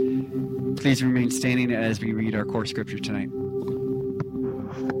Please remain standing as we read our core scripture tonight.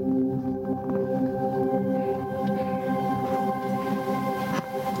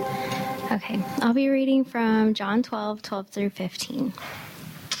 Okay, I'll be reading from John 12 through 15.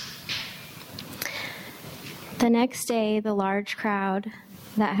 The next day, the large crowd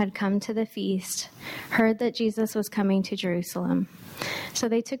that had come to the feast heard that Jesus was coming to Jerusalem. So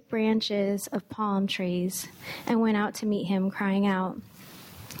they took branches of palm trees and went out to meet him, crying out,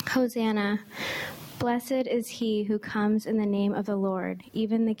 "Hosanna! Blessed is he who comes in the name of the Lord,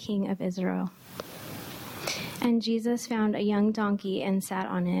 even the King of Israel." And Jesus found a young donkey and sat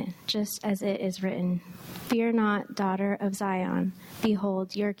on it, just as it is written, "Fear not, daughter of Zion.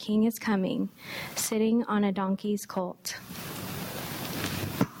 Behold, your king is coming, sitting on a donkey's colt."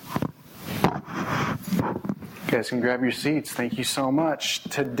 You guys can grab your seats. Thank you so much.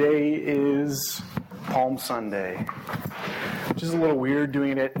 Today is Palm Sunday, which is a little weird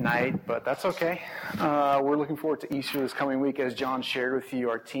doing it at night, but that's okay. We're looking forward to Easter this coming week. As John shared with you,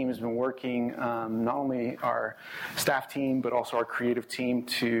 our team has been working, not only our staff team, but also our creative team,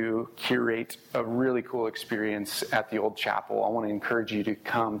 to curate a really cool experience at the Old Chapel. I want to encourage you to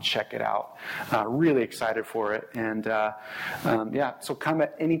come check it out. Really excited for it. And so come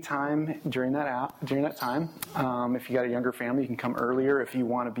at any time during that time. If you got a younger family, you can come earlier. If you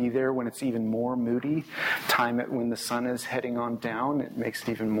want to be there when it's even more moody, time it when the sun is heading on down. It makes it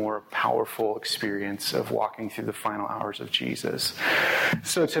even more powerful experience of walking through the final hours of Jesus.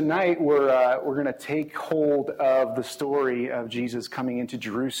 So tonight we're going to take hold of the story of Jesus coming into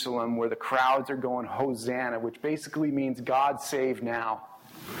Jerusalem, where the crowds are going Hosanna, which basically means God save now.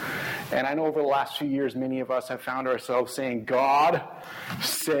 And I know over the last few years, many of us have found ourselves saying, "God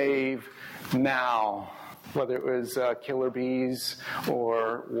save now." Whether it was killer bees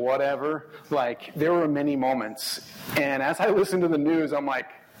or whatever, there were many moments. And as I listened to the news, I'm like,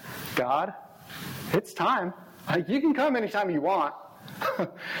 God, it's time. You can come anytime you want.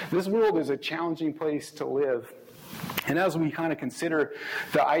 This world is a challenging place to live. And as we kind of consider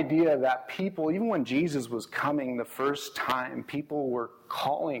the idea that people, even when Jesus was coming the first time, people were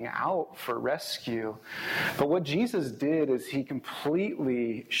calling out for rescue. But what Jesus did is he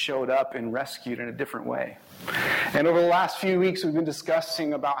completely showed up and rescued in a different way. And over the last few weeks, we've been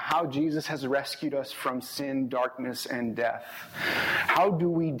discussing about how Jesus has rescued us from sin, darkness, and death. How do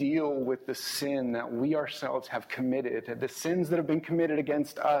we deal with the sin that we ourselves have committed, the sins that have been committed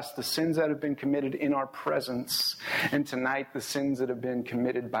against us, the sins that have been committed in our presence, and tonight, the sins that have been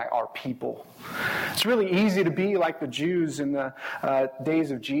committed by our people. It's really easy to be like the Jews in the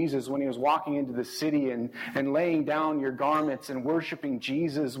days of Jesus when he was walking into the city and laying down your garments and worshiping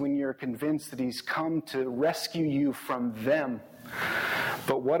Jesus when you're convinced that he's come to rescue you from them.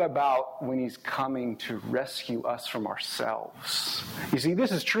 But what about when he's coming to rescue us from ourselves? You see,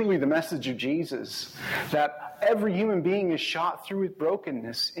 this is truly the message of Jesus, that every human being is shot through with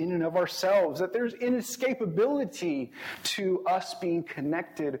brokenness in and of ourselves, that there's inescapability to us being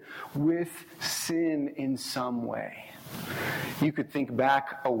connected with sin in some way. You could think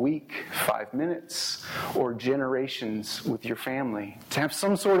back a week, 5 minutes, or generations with your family to have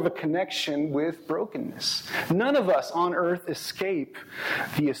some sort of a connection with brokenness. None of us on earth escape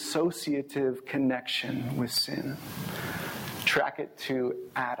the associative connection with sin. Track it to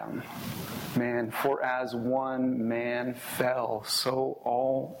Adam. Man, for as one man fell, so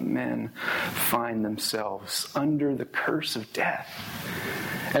all men find themselves under the curse of death.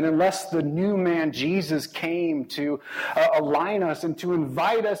 And unless the new man, Jesus, came to align us and to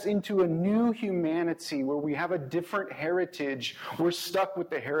invite us into a new humanity where we have a different heritage, we're stuck with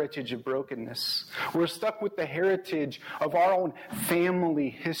the heritage of brokenness. We're stuck with the heritage of our own family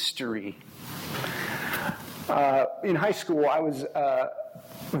history. In high school, I was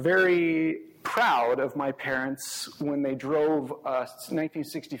very proud of my parents when they drove a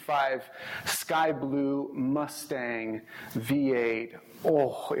 1965 sky blue Mustang V8.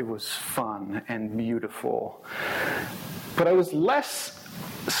 Oh, it was fun and beautiful. But I was less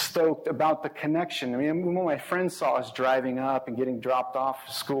stoked about the connection. I mean, when my friends saw us driving up and getting dropped off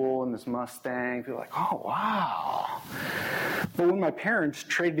to school in this Mustang, they were like, "Oh, wow." But when my parents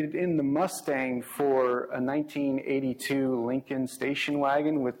traded in the Mustang for a 1982 Lincoln station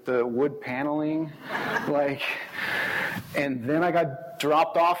wagon with the wood paneling, and then I got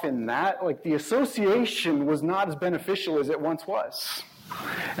dropped off in that, the association was not as beneficial as it once was.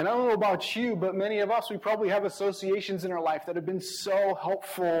 And I don't know about you, but many of us, we probably have associations in our life that have been so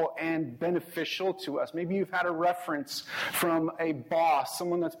helpful and beneficial to us. Maybe you've had a reference from a boss,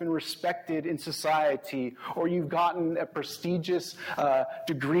 someone that's been respected in society, or you've gotten a prestigious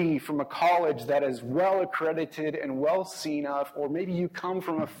degree from a college that is well accredited and well seen of, or maybe you come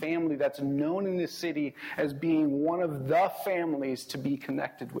from a family that's known in the city as being one of the families to be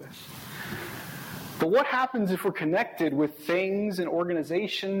connected with. But what happens if we're connected with things and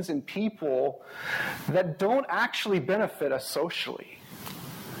organizations and people that don't actually benefit us socially?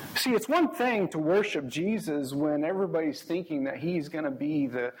 See, it's one thing to worship Jesus when everybody's thinking that he's going to be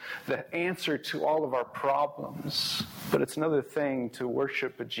the answer to all of our problems. But it's another thing to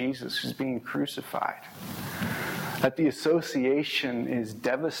worship a Jesus who's being crucified. That the association is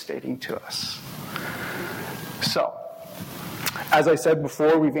devastating to us. So, as I said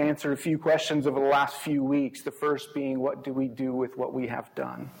before, we've answered a few questions over the last few weeks. The first being, what do we do with what we have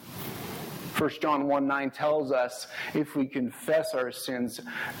done? 1 John 1:9 tells us, if we confess our sins,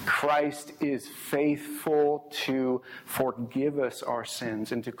 Christ is faithful to forgive us our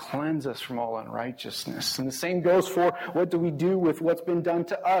sins and to cleanse us from all unrighteousness. And the same goes for what do we do with what's been done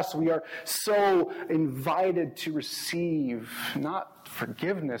to us. We are so invited to receive not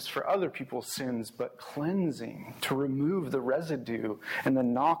forgiveness for other people's sins, but cleansing, to remove the residue and the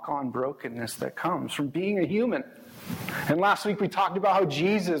knock-on brokenness that comes from being a human. And last week we talked about how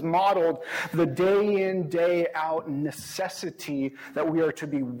Jesus modeled the day in, day out necessity that we are to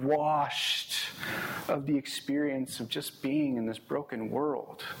be washed of the experience of just being in this broken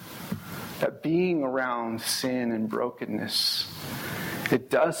world. That being around sin and brokenness, it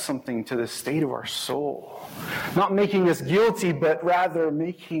does something to the state of our soul. Not making us guilty, but rather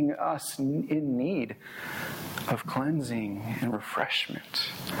making us in need of cleansing and refreshment.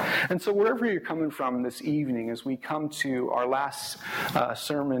 And so wherever you're coming from this evening, as we come to our last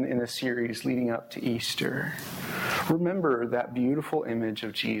sermon in the series leading up to Easter, remember that beautiful image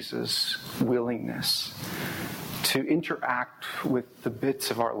of Jesus' willingness to interact with the bits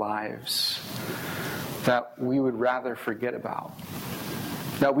of our lives that we would rather forget about,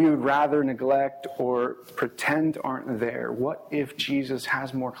 that we would rather neglect or pretend aren't there. What if Jesus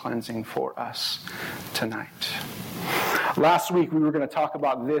has more cleansing for us tonight? Last week we were going to talk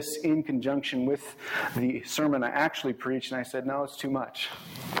about this in conjunction with the sermon I actually preached, and I said, no, it's too much.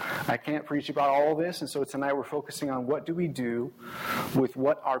 I can't preach about all this, and so tonight we're focusing on what do we do with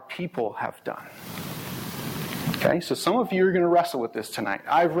what our people have done. Okay, so some of you are going to wrestle with this tonight.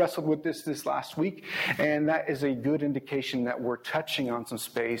 I've wrestled with this last week, and that is a good indication that we're touching on some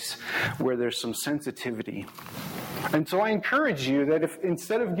space where there's some sensitivity. And so I encourage you that if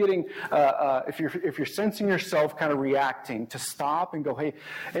instead of getting, if you're sensing yourself kind of reacting, to stop and go, hey,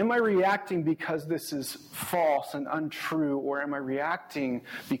 am I reacting because this is false and untrue, or am I reacting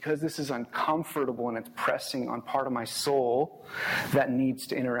because this is uncomfortable and it's pressing on part of my soul that needs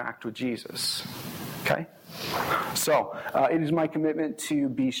to interact with Jesus? Okay? So, it is my commitment to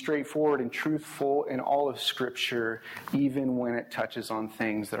be straightforward and truthful in all of Scripture, even when it touches on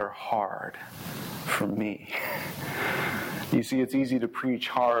things that are hard for me. You see, it's easy to preach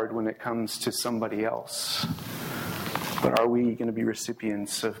hard when it comes to somebody else. But are we going to be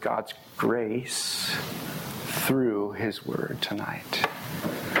recipients of God's grace through His Word tonight?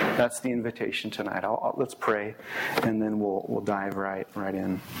 That's the invitation tonight. Let's pray, and then we'll dive right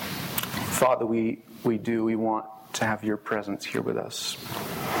in. Father, we want to have your presence here with us.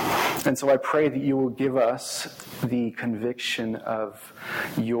 And so I pray that you will give us the conviction of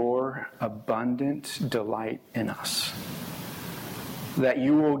your abundant delight in us. That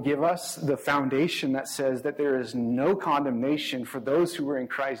you will give us the foundation that says that there is no condemnation for those who are in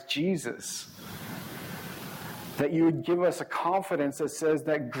Christ Jesus. That you would give us a confidence that says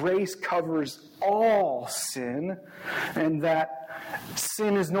that grace covers all sin, and that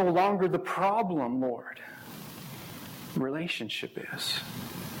sin is no longer the problem, Lord. Relationship is.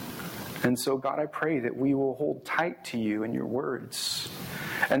 And so, God, I pray that we will hold tight to you and your words,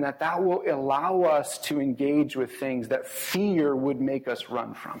 and that will allow us to engage with things that fear would make us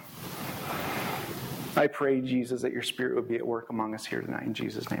run from. I pray, Jesus, that your Spirit would be at work among us here tonight. In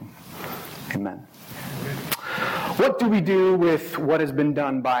Jesus' name, amen. What do we do with what has been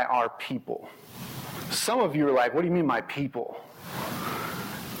done by our people? Some of you are like, what do you mean my people?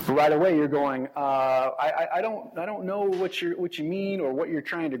 Right away you're going, I don't know what you mean or what you're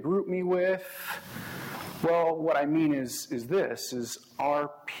trying to group me with. Well, what I mean is our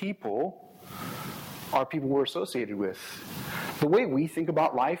people we're associated with. The way we think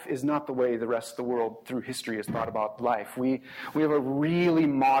about life is not the way the rest of the world through history has thought about life. We have a really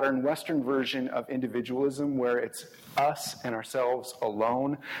modern Western version of individualism where it's us and ourselves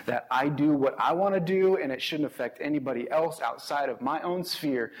alone, that I do what I want to do and it shouldn't affect anybody else outside of my own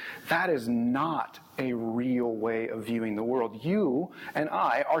sphere. That is not a real way of viewing the world. You and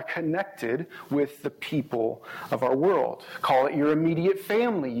I are connected with the people of our world. Call it your immediate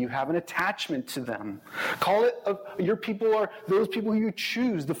family. You have an attachment to them. Call it your people are those people who you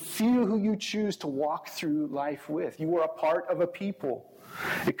choose, the few who you choose to walk through life with. You are a part of a people.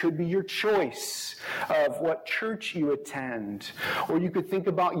 It could be your choice of what church you attend, or you could think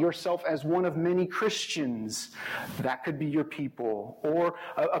about yourself as one of many Christians. That could be your people. Or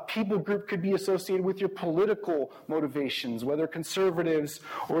a people group could be associated with your political motivations, whether conservatives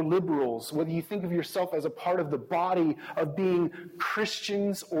or liberals, whether you think of yourself as a part of the body of being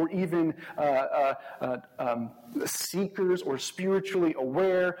Christians or even seekers or spiritually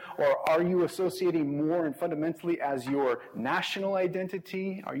aware, or are you associating more and fundamentally as your national identity?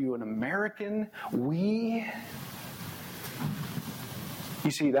 Are you an American? We? You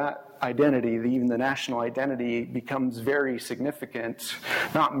see, that identity, even the national identity, becomes very significant,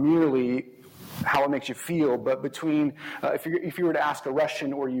 not merely how it makes you feel, but between, if you were to ask a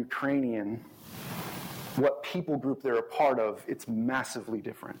Russian or Ukrainian what people group they're a part of, it's massively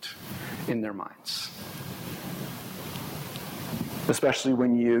different in their minds. Especially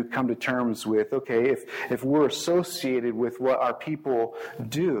when you come to terms with, okay, if we're associated with what our people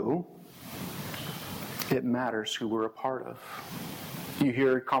do, it matters who we're a part of. You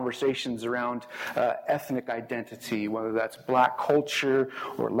hear conversations around ethnic identity, whether that's black culture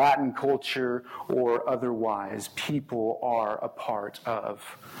or Latin culture or otherwise. People are a part of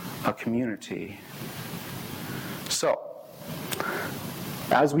a community. So,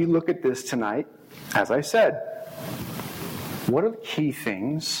 as we look at this tonight, as I said, what are the key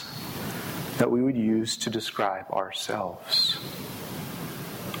things that we would use to describe ourselves?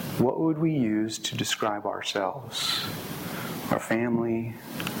 What would we use to describe ourselves? Our family,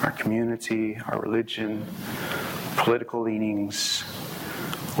 our community, our religion, political leanings,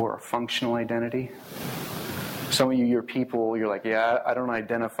 or our functional identity? Some of you, your people, you're like, yeah, I don't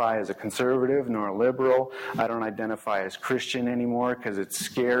identify as a conservative nor a liberal. I don't identify as Christian anymore because it's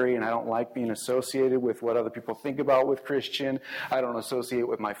scary and I don't like being associated with what other people think about with Christian. I don't associate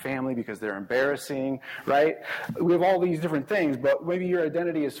with my family because they're embarrassing, right? We have all these different things, but maybe your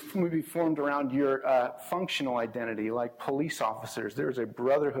identity is maybe formed around your functional identity, like police officers. There's a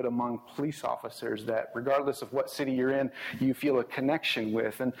brotherhood among police officers that regardless of what city you're in, you feel a connection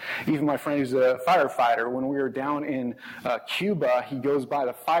with. And even my friend who's a firefighter, when we were down in Cuba, he goes by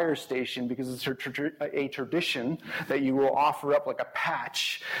the fire station because it's a tradition that you will offer up like a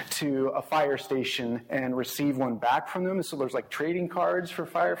patch to a fire station and receive one back from them. So there's like trading cards for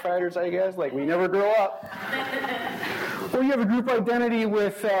firefighters, I guess. Like, we never grow up. Or you have a group identity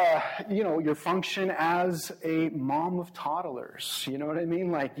with, your function as a mom of toddlers. You know what I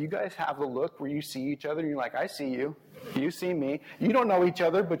mean? Like, you guys have the look where you see each other and you're like, I see you. You see me. You don't know each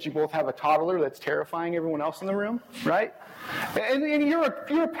other, but you both have a toddler that's terrifying everyone else in the room, right? And you're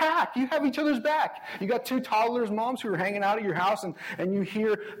a pack. You have each other's back. You got two toddlers, moms who are hanging out at your house, and you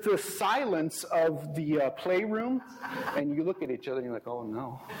hear the silence of the playroom, and you look at each other and you're like, oh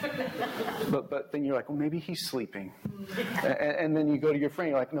no. But then you're like, well, maybe he's sleeping. And then you go to your friend,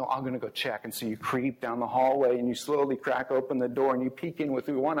 you're like, no, I'm going to go check. And so you creep down the hallway and you slowly crack open the door and you peek in with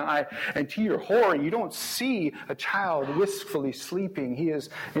one eye, and to your horror, you don't see a child wistfully sleeping. He is,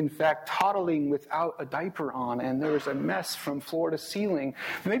 in fact, toddling without a diaper on, and there is a mess from floor to ceiling.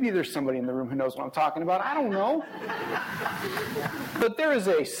 Maybe there's somebody in the room who knows what I'm talking about. I don't know. But there is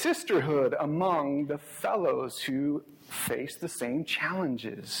a sisterhood among the fellows who face the same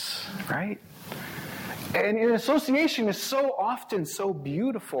challenges, right? And an association is so often so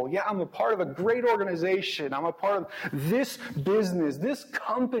beautiful. Yeah, I'm a part of a great organization. I'm a part of this business, this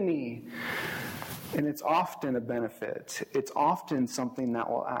company. And it's often a benefit. It's often something that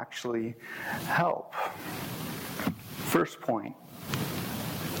will actually help. First point,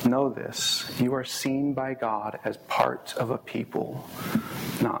 know this. You are seen by God as part of a people,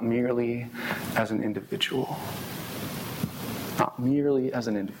 not merely as an individual. Not merely as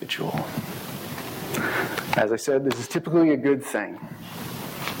an individual. As I said, this is typically a good thing.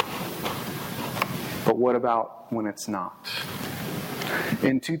 But what about when it's not?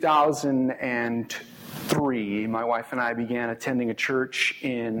 In 2010, 3, my wife and I began attending a church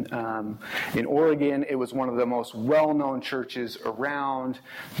in Oregon. It was one of the most well-known churches around,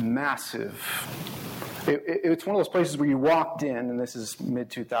 massive. It's one of those places where you walked in, and this is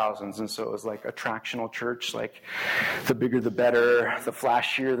mid-2000s, and so it was like attractional church, like the bigger the better, the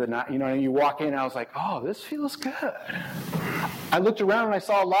flashier the not. And you walk in, and I was like, oh, this feels good. I looked around and I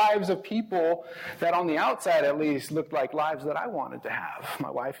saw lives of people that on the outside at least looked like lives that I wanted to have. My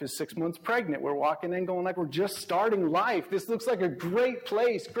wife is 6 months pregnant. We're walking in going like we're just starting life. This looks like a great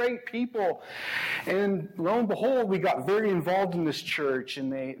place, great people. And lo and behold, we got very involved in this church,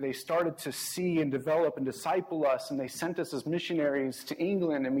 and they started to see and develop and disciple us, and they sent us as missionaries to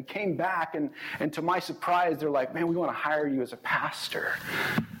England, and we came back, and to my surprise, they're like, man, we want to hire you as a pastor.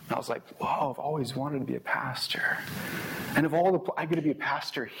 And I was like, whoa, I've always wanted to be a pastor. And of all I get to be a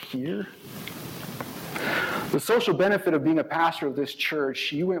pastor here? The social benefit of being a pastor of this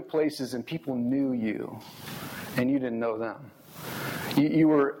church, you went places and people knew you, and you didn't know them. You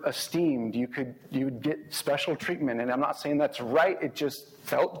were esteemed. You would get special treatment. And I'm not saying that's right. It just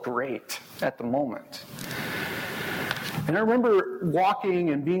felt great at the moment. And I remember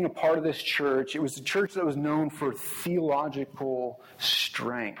walking and being a part of this church. It was a church that was known for theological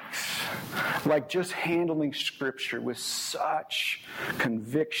strength, like just handling Scripture with such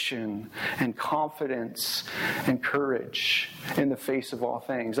conviction and confidence and courage in the face of all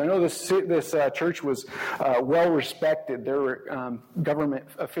things. I know this church was well respected. There were government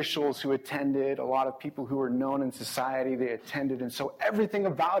officials who attended, a lot of people who were known in society, they attended, and so everything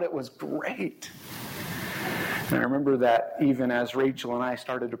about it was great. And I remember that even as Rachel and I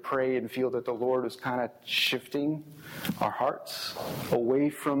started to pray and feel that the Lord was kind of shifting our hearts away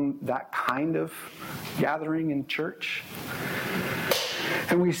from that kind of gathering in church.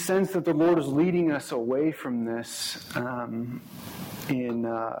 And we sensed that the Lord was leading us away from this in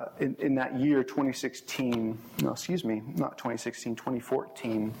that year,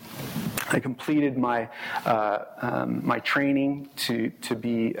 2014. I completed my training to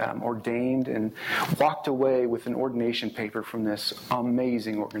be ordained and walked away with an ordination paper from this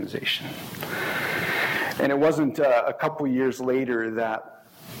amazing organization. And it wasn't a couple years later that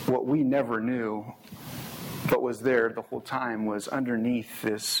what we never knew, but was there the whole time, was underneath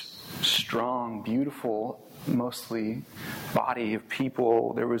this strong, beautiful, mostly body of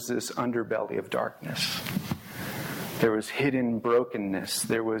people, there was this underbelly of darkness. There was hidden brokenness.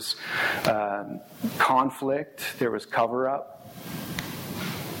 There was conflict. There was cover-up.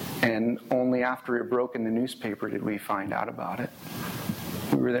 And only after it broke in the newspaper did we find out about it.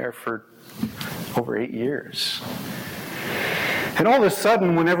 We were there for over 8 years. And all of a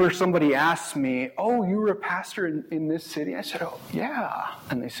sudden, whenever somebody asked me, oh, you were a pastor in this city? I said, oh, yeah.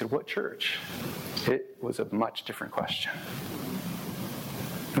 And they said, what church? It was a much different question.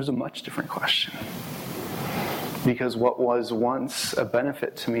 It was a much different question. Because what was once a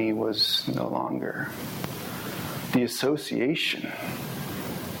benefit to me was no longer. The association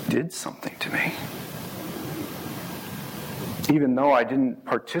did something to me. Even though I didn't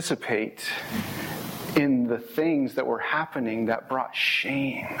participate in the things that were happening that brought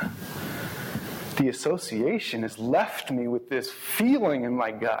shame, the association has left me with this feeling in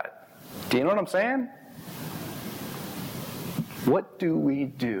my gut. Do you know what I'm saying? What do we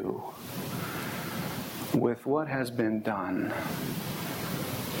do with what has been done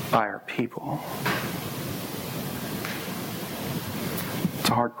by our people? It's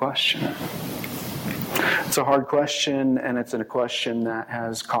a hard question. It's a hard question, and it's a question that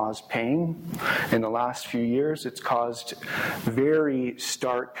has caused pain. In the last few years, it's caused very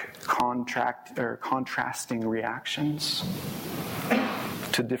stark contrasting reactions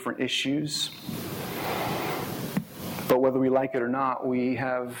to different issues. But whether we like it or not, we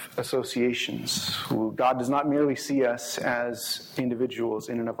have associations. God does not merely see us as individuals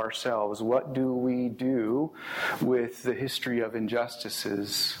in and of ourselves. What do we do with the history of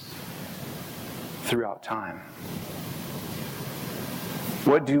injustices throughout time?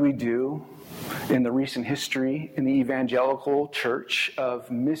 What do we do in the recent history in the evangelical church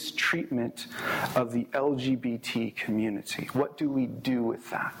of mistreatment of the LGBT community? What do we do with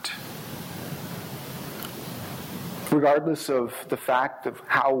that? Regardless of the fact of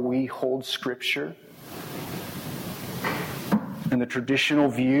how we hold Scripture and the traditional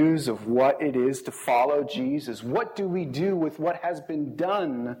views of what it is to follow Jesus, what do we do with what has been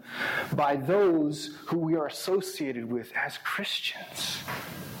done by those who we are associated with as Christians?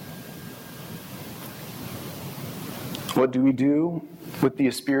 What do we do with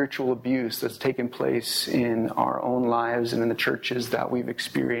the spiritual abuse that's taken place in our own lives and in the churches that we've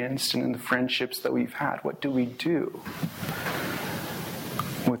experienced and in the friendships that we've had? What do we do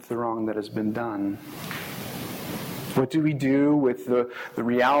with the wrong that has been done? What do we do with the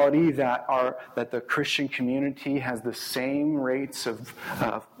reality that the Christian community has the same rates of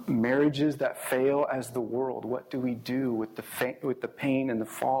marriages that fail as the world? What do we do with the pain and the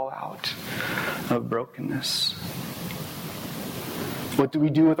fallout of brokenness? What do we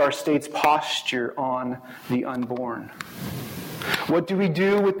do with our state's posture on the unborn? What do we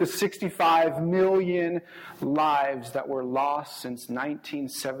do with the 65 million lives that were lost since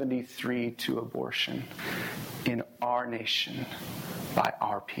 1973 to abortion in our nation by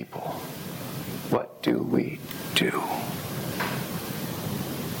our people? What do we do?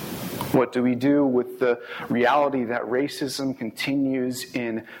 What do we do with the reality that racism continues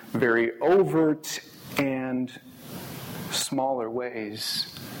in very overt and smaller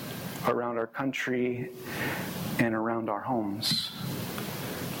ways around our country and around our homes?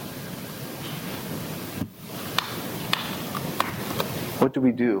 What do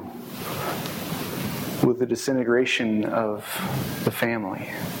we do with the disintegration of the family?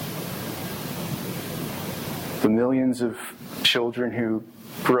 The millions of children who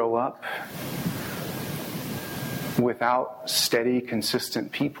grow up without steady,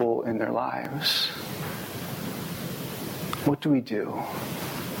 consistent people in their lives. What do we do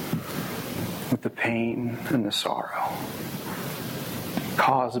with the pain and the sorrow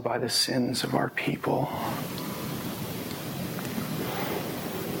caused by the sins of our people?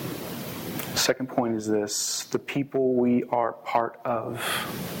 Second point is this: the people we are part of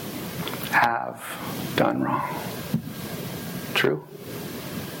have done wrong. True?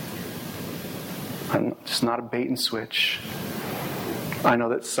 It's not a bait and switch. I know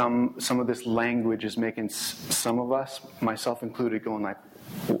that some of this language is making some of us, myself included, going like,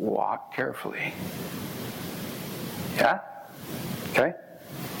 walk carefully. Yeah? Okay?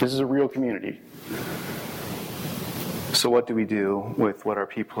 This is a real community. So what do we do with what our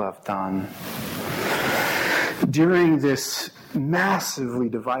people have done? During this massively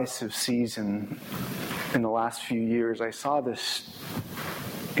divisive season in the last few years, I saw this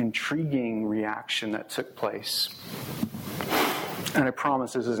intriguing reaction that took place. And I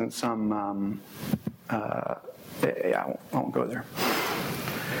promise this isn't some, I won't go there.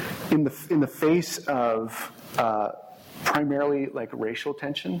 In the face of primarily like racial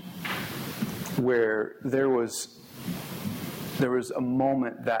tension, where there was a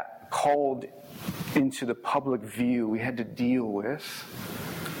moment that called into the public view, we had to deal with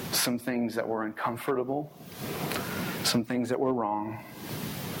some things that were uncomfortable, some things that were wrong,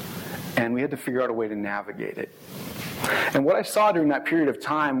 and we had to figure out a way to navigate it. And what I saw during that period of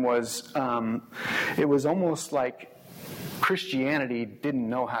time was, it was almost like Christianity didn't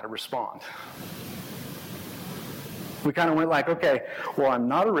know how to respond. We kind of went like, okay, well, I'm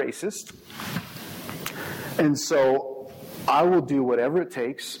not a racist, and so I will do whatever it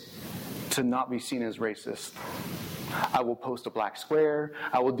takes to not be seen as racist. I will post a black square.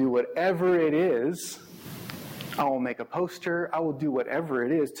 I will do whatever it is. I will make a poster. I will do whatever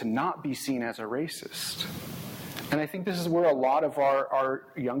it is to not be seen as a racist. And I think this is where a lot of our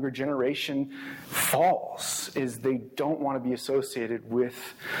younger generation falls, is they don't want to be associated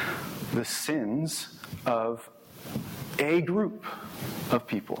with the sins of a group of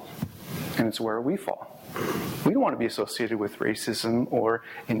people. And it's where we fall. We don't want to be associated with racism or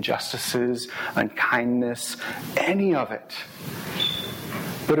injustices, unkindness, any of it.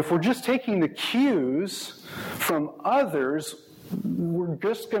 But if we're just taking the cues from others, we're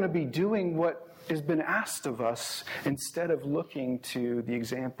just going to be doing what has been asked of us instead of looking to the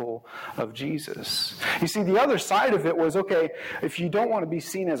example of Jesus. You see, the other side of it was, okay, if you don't want to be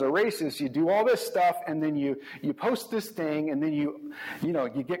seen as a racist, you do all this stuff, and then you post this thing, and then you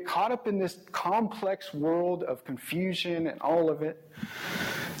get caught up in this complex world of confusion and all of it,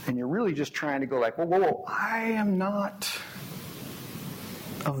 and you're really just trying to go like, whoa, I am not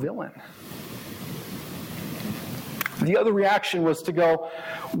a villain. The other reaction was to go,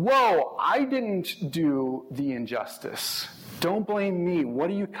 whoa, I didn't do the injustice. Don't blame me.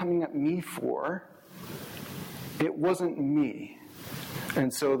 What are you coming at me for? It wasn't me.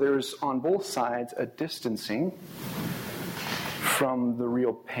 And so there's, on both sides, a distancing from the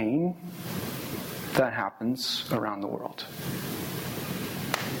real pain that happens around the world.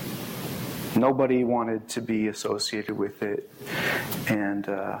 Nobody wanted to be associated with it, and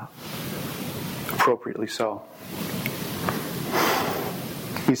appropriately so.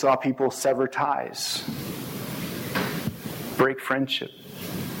 We saw people sever ties, break friendship,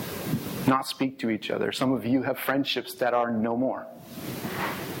 not speak to each other. Some of you have friendships that are no more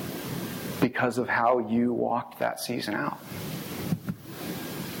because of how you walked that season out.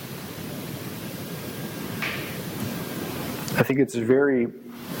 I think it's very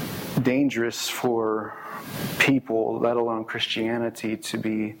dangerous for people, let alone Christianity, to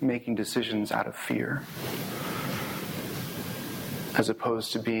be making decisions out of fear, as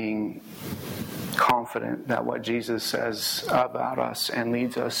opposed to being confident that what Jesus says about us and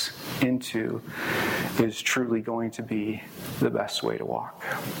leads us into is truly going to be the best way to walk.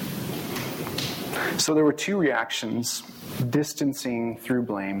 So there were two reactions: distancing through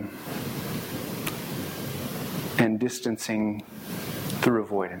blame and distancing through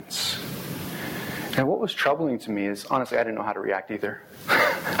avoidance. And what was troubling to me is, honestly, I didn't know how to react either.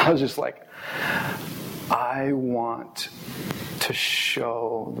 I was just like, I want to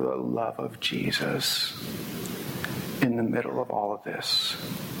show the love of Jesus in the middle of all of this.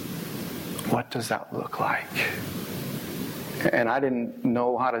 What does that look like? And I didn't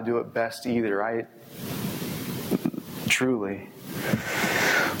know how to do it best either. Truly.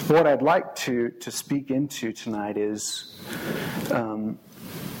 What I'd like to speak into tonight is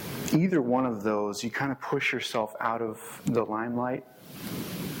either one of those, you kind of push yourself out of the limelight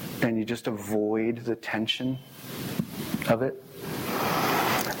and you just avoid the tension of it.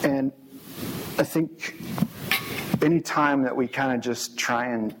 And I think any time that we kind of just try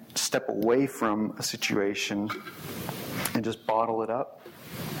and step away from a situation and just bottle it up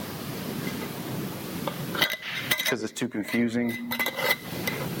because it's too confusing,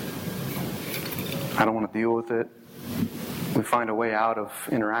 I don't want to deal with it, we find a way out of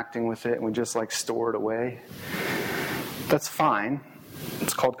interacting with it and we just like store it away, that's fine.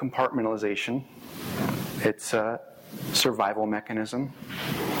 It's called compartmentalization. It's a survival mechanism.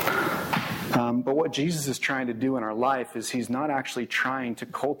 But what Jesus is trying to do in our life is he's not actually trying to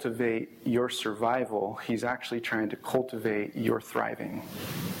cultivate your survival. He's actually trying to cultivate your thriving.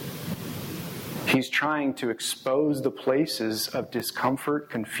 He's trying to expose the places of discomfort,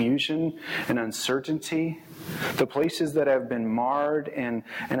 confusion, and uncertainty, the places that have been marred and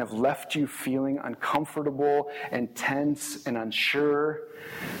have left you feeling uncomfortable and tense and unsure.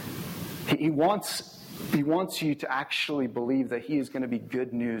 He wants you to actually believe that he is going to be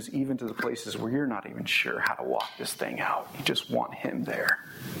good news even to the places where you're not even sure how to walk this thing out. You just want him there.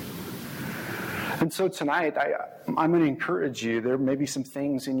 And so tonight, I'm going to encourage you. There may be some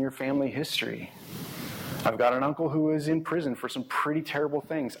things in your family history. I've got an uncle who is in prison for some pretty terrible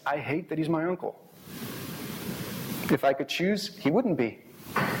things. I hate that he's my uncle. If I could choose, he wouldn't be.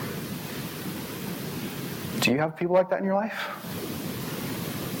 Do you have people like that in your life?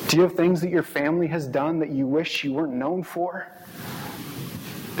 Do you have things that your family has done that you wish you weren't known for?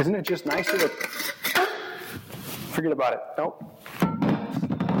 Isn't it just nicer to forget about it? Nope.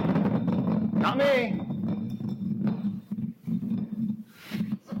 Not me.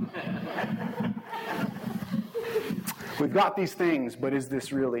 We've got these things, but is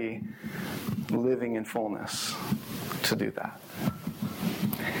this really living in fullness to do that?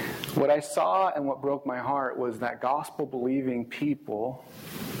 What I saw and what broke my heart was that gospel-believing people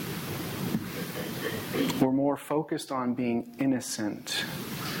were more focused on being innocent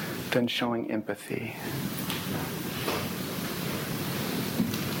than showing empathy.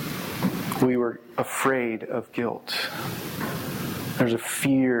 We were afraid of guilt. There's a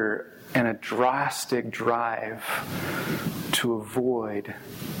fear and a drastic drive to avoid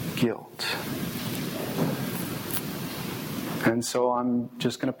guilt. And so I'm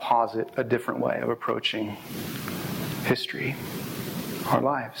just going to posit a different way of approaching history, our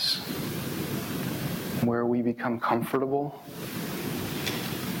lives, where we become comfortable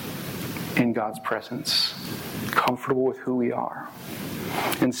in God's presence, comfortable with who we are,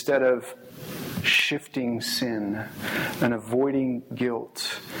 instead of shifting sin and avoiding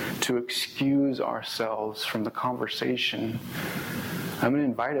guilt to excuse ourselves from the conversation. I'm going to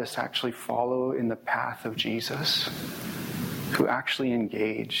invite us to actually follow in the path of Jesus, who actually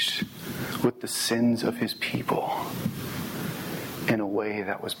engaged with the sins of his people in a way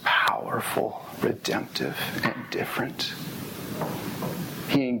that was powerful, redemptive, and different.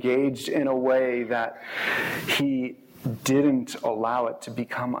 He engaged in a way that he didn't allow it to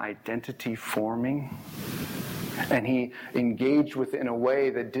become identity forming. And he engaged with it in a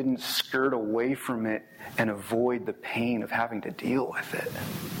way that didn't skirt away from it and avoid the pain of having to deal with it.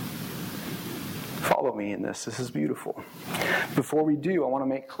 Follow me in this. This is beautiful. Before we do, I want to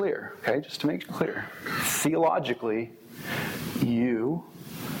make clear, okay, just to make it clear, theologically, you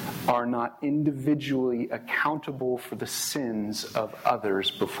are not individually accountable for the sins of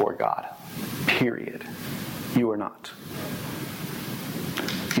others before God. Period. You are not.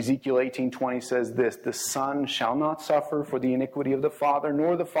 Ezekiel 18:20 says this, "The Son shall not suffer for the iniquity of the Father,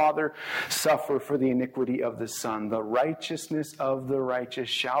 nor the Father suffer for the iniquity of the Son. The righteousness of the righteous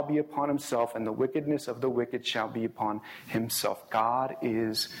shall be upon himself, and the wickedness of the wicked shall be upon himself." God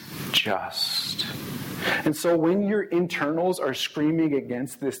is just. And so when your internals are screaming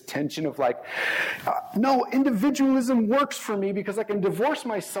against this tension of like, no, individualism works for me because I can divorce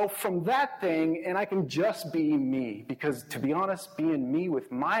myself from that thing and I can just be me. Because to be honest, being me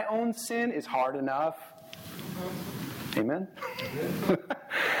with my own sin is hard enough. Amen?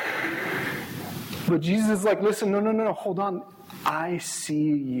 But Jesus is like, listen, no, hold on. I see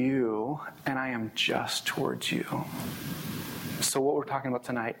you and I am just towards you. So what we're talking about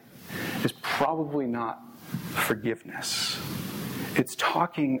tonight is probably not forgiveness. It's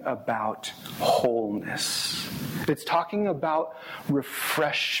talking about wholeness. It's talking about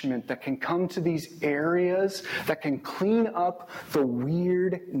refreshment that can come to these areas, that can clean up the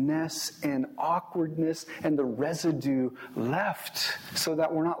weirdness and awkwardness and the residue left so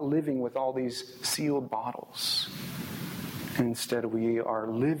that we're not living with all these sealed bottles. Instead, we are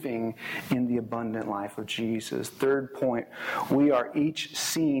living in the abundant life of Jesus. Third point, we are each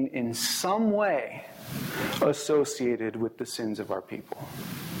seen in some way associated with the sins of our people.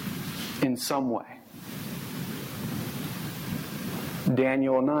 In some way.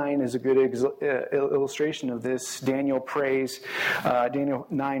 Daniel 9 is a good illustration of this. Daniel prays, Daniel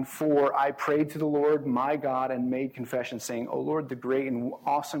 9:4, "I prayed to the Lord my God and made confession, saying, O Lord, the great and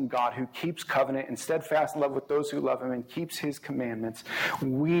awesome God who keeps covenant and steadfast love with those who love him and keeps his commandments,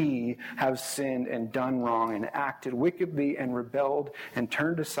 we have sinned and done wrong and acted wickedly and rebelled and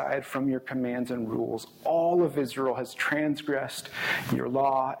turned aside from your commands and rules. All of Israel has transgressed your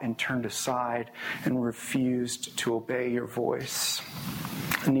law and turned aside and refused to obey your voice."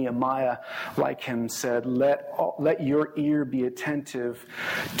 Nehemiah, like him, said, let your ear be attentive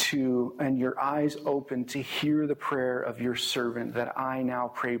to and your eyes open to hear the prayer of your servant that I now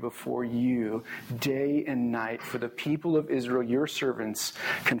pray before you day and night for the people of Israel, your servants,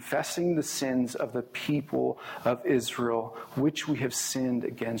 confessing the sins of the people of Israel, which we have sinned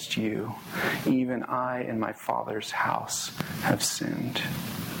against you. Even I and my father's house have sinned.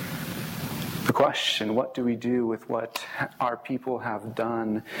 The question, what do we do with what our people have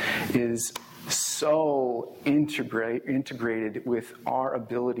done, is so integrated with our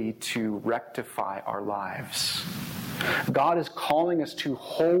ability to rectify our lives. God is calling us to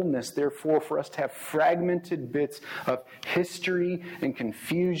wholeness, therefore, for us to have fragmented bits of history and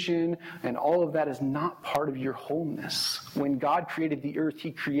confusion, and all of that is not part of your wholeness. When God created the earth,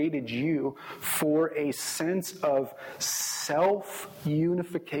 he created you for a sense of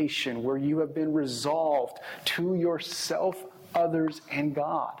self-unification, where you have been resolved to yourself, others, and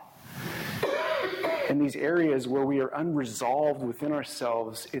God. In these areas where we are unresolved within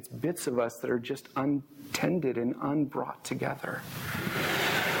ourselves, it's bits of us that are just untended and unbrought together.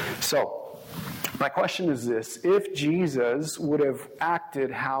 So, my question is this: if Jesus would have acted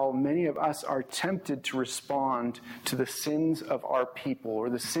how many of us are tempted to respond to the sins of our people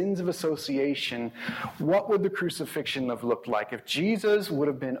or the sins of association, what would the crucifixion have looked like? If Jesus would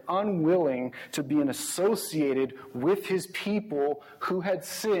have been unwilling to be associated with his people who had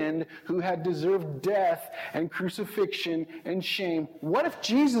sinned, who had deserved death and crucifixion and shame, what if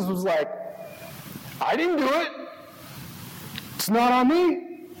Jesus was like, I didn't do it. It's not on me.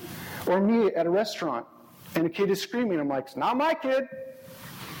 Or me at a restaurant, and a kid is screaming. I'm like, it's not my kid.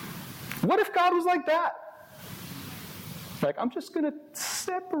 What if God was like that? Like, I'm just going to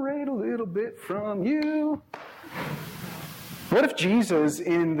separate a little bit from you. What if Jesus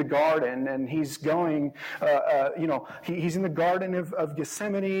in the garden, and he's going, he's in the Garden of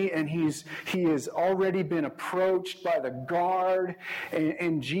Gethsemane, and he has already been approached by the guard,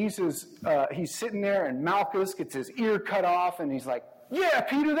 and Jesus, he's sitting there, and Malchus gets his ear cut off, and he's like, yeah,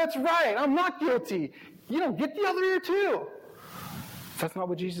 Peter, that's right. I'm not guilty. Get the other ear too. That's not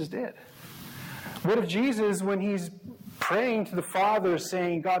what Jesus did. What if Jesus, when he's praying to the Father,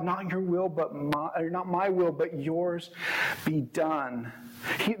 saying, God, not your will, not my will, but yours be done.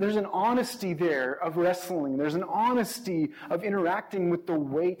 There's an honesty there of wrestling. There's an honesty of interacting with the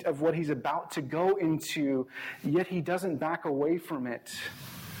weight of what he's about to go into, yet he doesn't back away from it.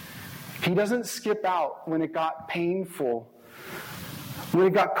 He doesn't skip out when it got painful. When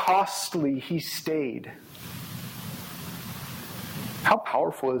it got costly, he stayed. How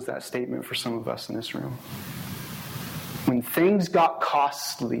powerful is that statement for some of us in this room? When things got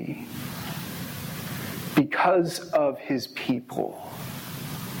costly because of his people,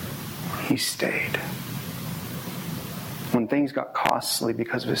 he stayed. When things got costly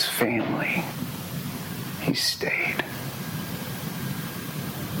because of his family, he stayed.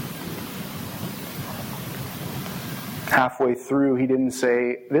 Halfway through, he didn't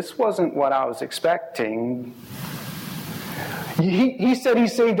say, "This wasn't what I was expecting." He said he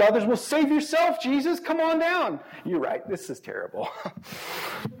saved others. Well, save yourself, Jesus. Come on down. You're right. This is terrible.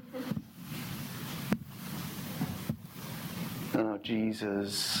 No,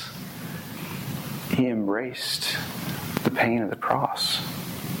 Jesus, he embraced the pain of the cross.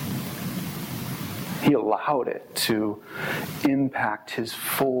 He allowed it to impact his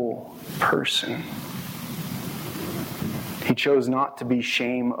full person. He chose not to be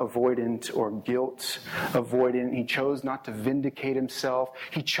shame avoidant or guilt avoidant. He chose not to vindicate himself.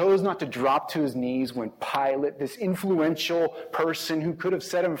 He chose not to drop to his knees when Pilate, this influential person who could have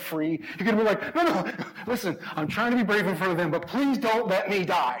set him free, he could have been like, no, listen, I'm trying to be brave in front of them, but please don't let me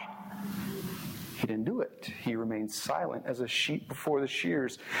die. He didn't do it. He remained silent as a sheep before the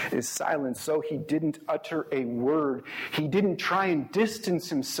shears is silent. So he didn't utter a word. He didn't try and distance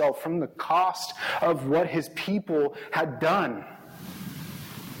himself from the cost of what his people had done.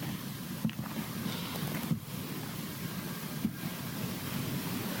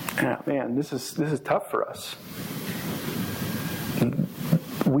 Man, this is tough for us.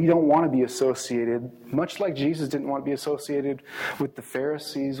 We don't want to be associated, much like Jesus didn't want to be associated with the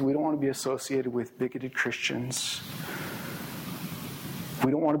Pharisees. We don't want to be associated with bigoted Christians.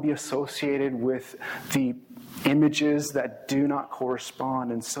 We don't want to be associated with the images that do not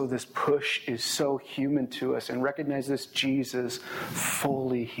correspond. And so this push is so human to us. And recognize this: Jesus,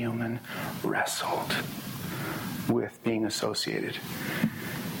 fully human, wrestled with being associated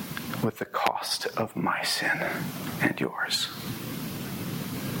with the cost of my sin and yours.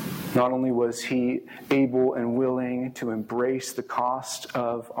 Not only was he able and willing to embrace the cost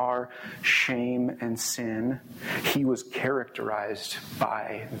of our shame and sin, he was characterized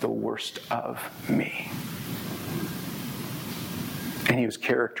by the worst of me. And he was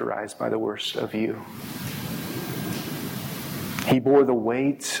characterized by the worst of you. He bore the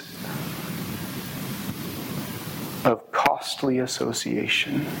weight of costly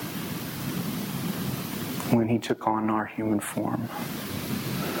association when he took on our human form,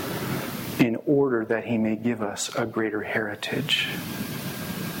 in order that he may give us a greater heritage.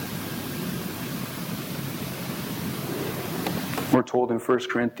 We're told in 1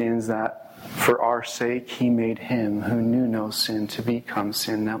 Corinthians that for our sake he made him who knew no sin to become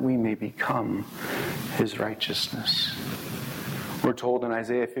sin, that we may become his righteousness. We're told in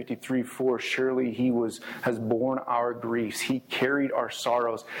Isaiah 53:4, surely he has borne our griefs. He carried our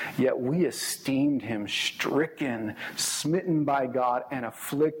sorrows, yet we esteemed him stricken, smitten by God, and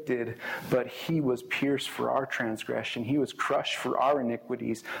afflicted. But he was pierced for our transgression. He was crushed for our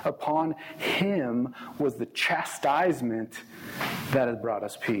iniquities. Upon him was the chastisement that has brought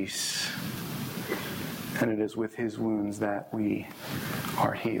us peace. And it is with his wounds that we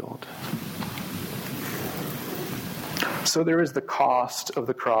are healed. So there is the cost of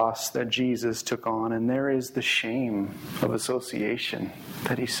the cross that Jesus took on, and there is the shame of association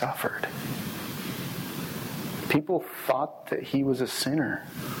that he suffered. People thought that he was a sinner,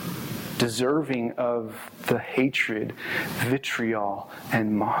 deserving of the hatred, vitriol,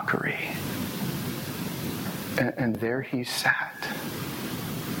 and mockery. And there he sat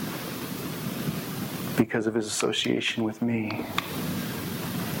because of his association with me.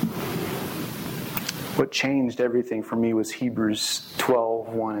 What changed everything for me was Hebrews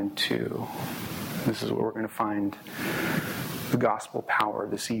 12:1 and 2. This is where we're going to find the gospel power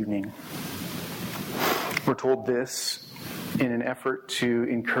this evening. We're told this in an effort to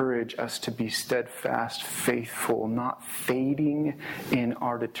encourage us to be steadfast, faithful, not fading in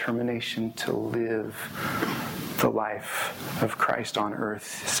our determination to live the life of Christ on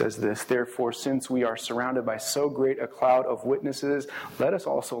earth. It says this: therefore, since we are surrounded by so great a cloud of witnesses, let us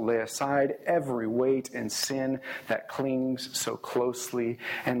also lay aside every weight and sin that clings so closely,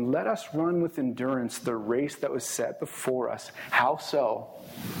 and let us run with endurance the race that was set before us. How so?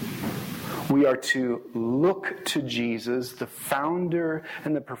 We are to look to Jesus, the founder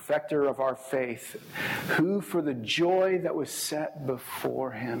and the perfecter of our faith, who for the joy that was set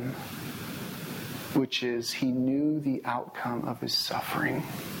before him, which is he knew the outcome of his suffering.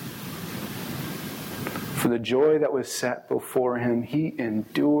 For the joy that was set before him, he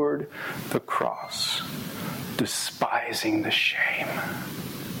endured the cross, despising the shame.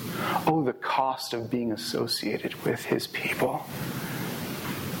 Oh, the cost of being associated with his people.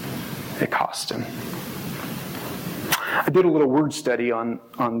 It cost him. I did a little word study on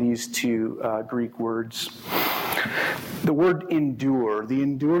these two Greek words. The word endure, the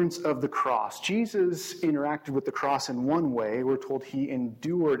endurance of the cross. Jesus interacted with the cross in one way. We're told he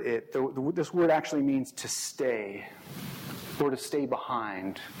endured it. This word actually means to stay or to stay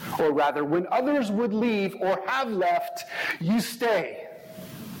behind. Or rather, when others would leave or have left, you stay.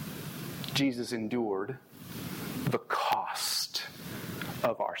 Jesus endured the cost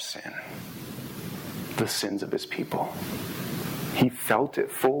of our sin, the sins of his people. He felt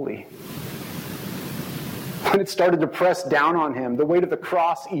it fully. When it started to press down on him, the weight of the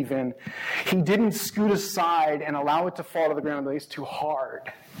cross even, he didn't scoot aside and allow it to fall to the ground. It's too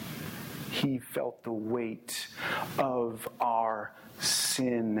hard. He felt the weight of our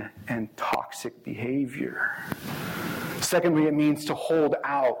sin and toxic behavior. Secondly, it means to hold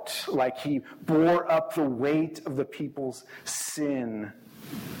out, like he bore up the weight of the people's sin.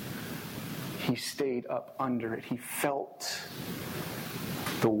 He stayed up under it. He felt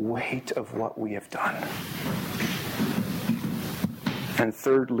the weight of what we have done. And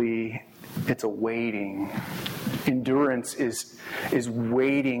thirdly, it's a waiting. Endurance is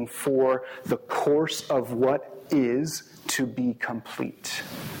waiting for the course of what is to be complete.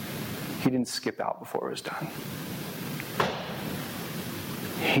 He didn't skip out before it was done.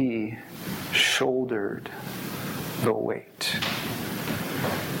 He shouldered the weight.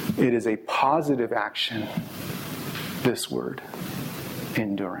 It is a positive action, this word,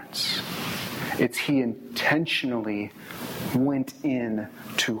 endurance. It's he intentionally went in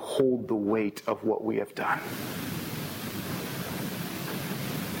to hold the weight of what we have done.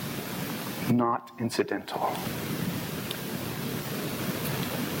 Not incidental.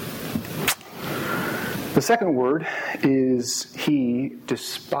 The second word is he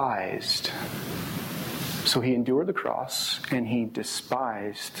despised. So he endured the cross and he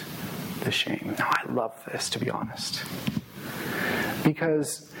despised the shame. Now I love this, to be honest.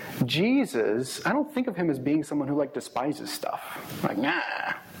 Because Jesus, I don't think of him as being someone who despises stuff.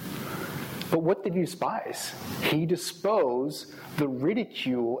 Nah. But what did he despise? He despised the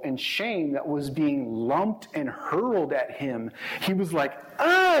ridicule and shame that was being lumped and hurled at him. He was like,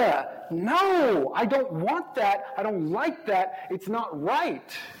 no, I don't want that. I don't like that. It's not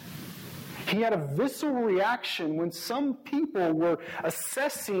right. He had a visceral reaction when some people were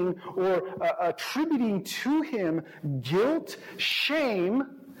assessing or attributing to him guilt, shame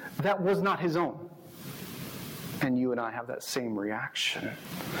that was not his own. And you and I have that same reaction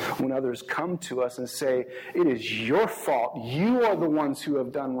when others come to us and say, it is your fault. You are the ones who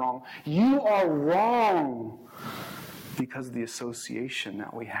have done wrong. You are wrong. Because of the association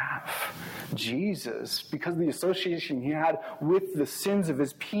that we have. Jesus, because of the association he had with the sins of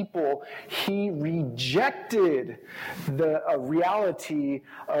his people, he rejected the reality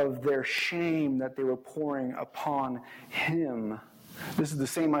of their shame that they were pouring upon him. This is the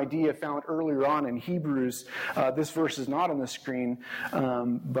same idea found earlier on in Hebrews. This verse is not on the screen,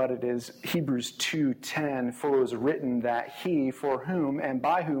 but it is Hebrews 2:10. For it was written that he, for whom and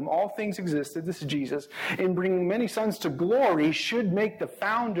by whom all things existed, this is Jesus, in bringing many sons to glory, should make the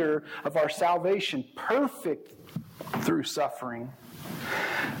founder of our salvation perfect through suffering.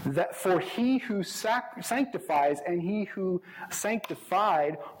 That for he who sanctifies and he who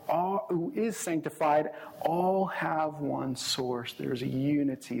sanctified, who is sanctified, all have one source. There's a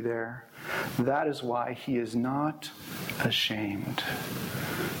unity there. That is why he is not ashamed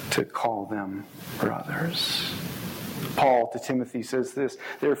to call them brothers. Paul to Timothy says this,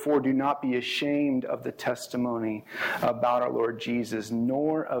 therefore do not be ashamed of the testimony about our Lord Jesus,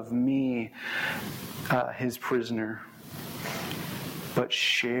 nor of me, his prisoner, but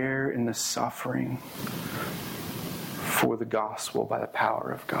share in the suffering for the gospel by the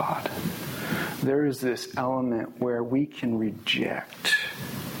power of God. There is this element where we can reject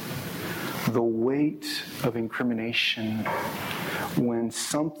the weight of incrimination when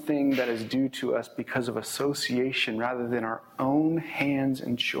something that is due to us because of association rather than our own hands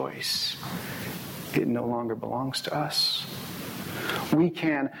and choice, it no longer belongs to us. We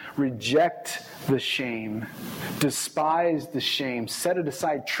can reject the shame, despise the shame, set it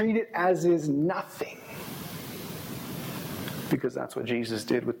aside, treat it as is nothing. Because that's what Jesus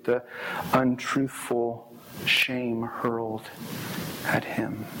did with the untruthful shame hurled at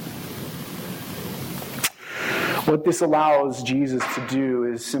him. What this allows Jesus to do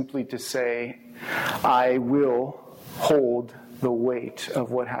is simply to say, I will hold the weight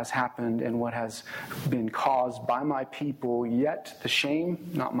of what has happened and what has been caused by my people, yet the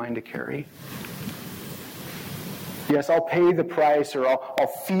shame, not mine to carry. Yes, I'll pay the price, or I'll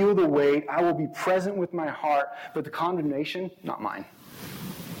feel the weight. I will be present with my heart, but the condemnation, not mine.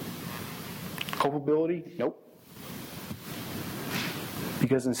 Culpability, nope.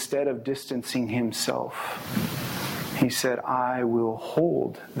 Because instead of distancing himself, he said, I will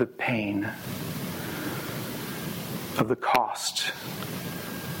hold the pain of the cost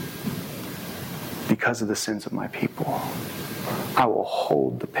because of the sins of my people. I will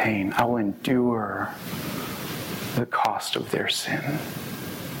hold the pain. I will endure the cost of their sin.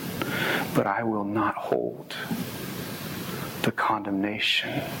 But I will not hold the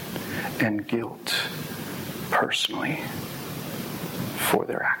condemnation and guilt personally for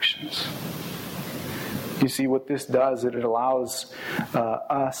their actions. You see, what this does, it allows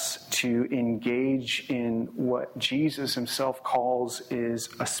us to engage in what Jesus himself calls is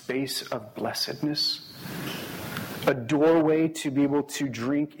a space of blessedness, a doorway to be able to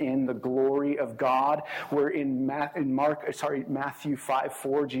drink in the glory of God, where in Matthew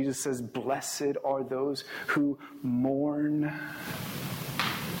 5:4, Jesus says, "Blessed are those who mourn."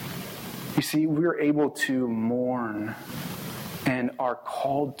 You see, we're able to mourn and are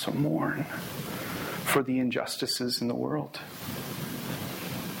called to mourn for the injustices in the world.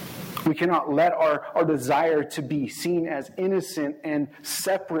 We cannot let our desire to be seen as innocent and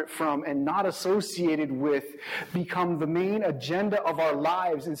separate from and not associated with become the main agenda of our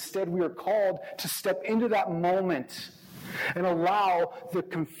lives. Instead, we are called to step into that moment and allow the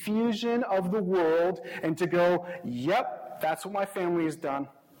confusion of the world and to go, yep, that's what my family has done.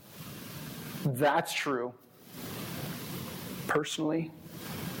 That's true. Personally,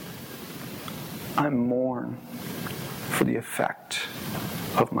 I mourn for the effect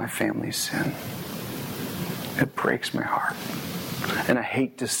of my family's sin. It breaks my heart. And I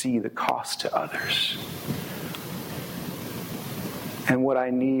hate to see the cost to others. And what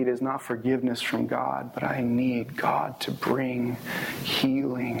I need is not forgiveness from God, but I need God to bring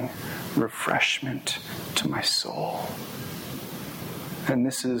healing, refreshment to my soul. And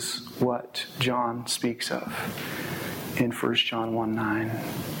this is what John speaks of in 1 John 1:9.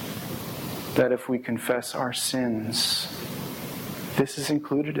 That if we confess our sins, this is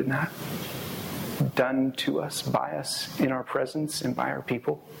included in that, done to us, by us, in our presence and by our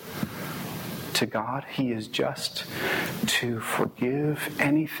people, to God, He is just to forgive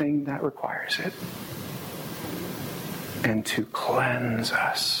anything that requires it and to cleanse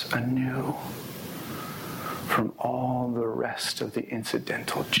us anew from all the rest of the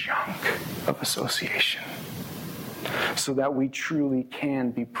incidental junk of association, so that we truly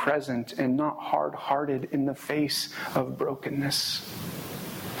can be present and not hard-hearted in the face of brokenness.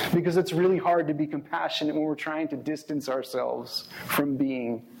 Because it's really hard to be compassionate when we're trying to distance ourselves from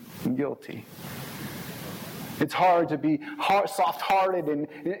being guilty. It's hard to be soft-hearted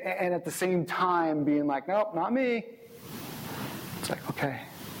and at the same time being like, nope, not me. It's like, okay,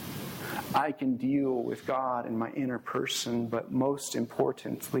 I can deal with God in my inner person, but most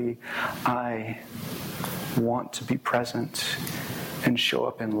importantly, I want to be present and show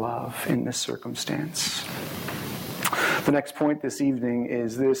up in love in this circumstance. The next point this evening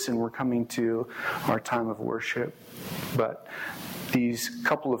is this, and we're coming to our time of worship, but these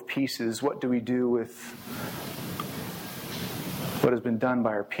couple of pieces, what do we do with what has been done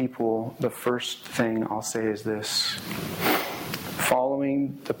by our people? The first thing I'll say is this: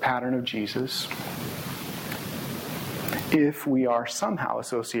 following the pattern of Jesus, if we are somehow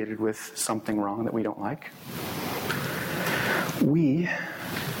associated with something wrong that we don't like, we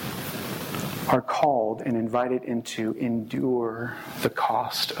are called and invited into endure the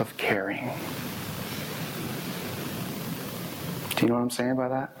cost of caring. Do you know what I'm saying by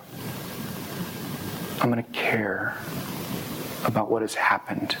that? I'm going to care about what has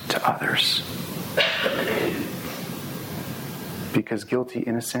happened to others. Because guilty,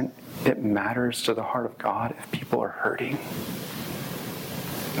 innocent, it matters to the heart of God if people are hurting.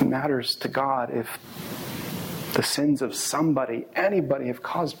 It matters to God if the sins of somebody, anybody, have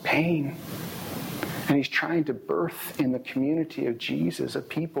caused pain. And He's trying to birth in the community of Jesus a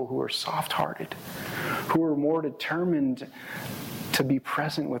people who are soft-hearted, who are more determined to be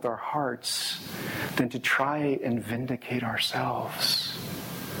present with our hearts than to try and vindicate ourselves.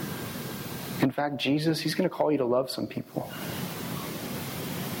 In fact, Jesus, He's going to call you to love some people.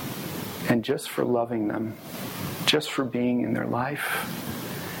 And just for loving them, just for being in their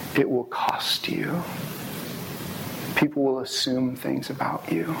life, it will cost you. People will assume things about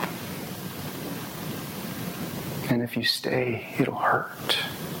you. And if you stay, it'll hurt.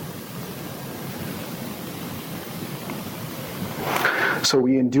 So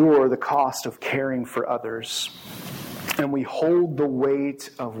we endure the cost of caring for others, and we hold the weight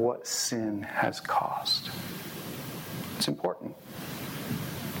of what sin has caused. It's important.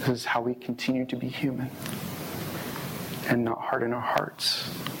 This is how we continue to be human and not harden our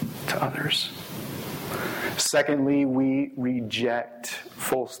hearts to others. Secondly, we reject,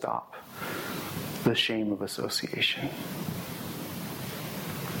 full stop, the shame of association.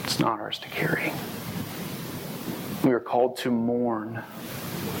 It's not ours to carry. We are called to mourn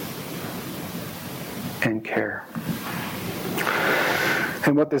and care.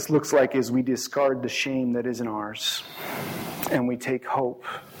 And what this looks like is we discard the shame that isn't ours, and we take hope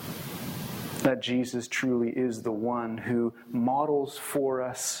that Jesus truly is the one who models for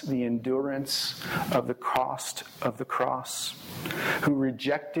us the endurance of the cost of the cross, who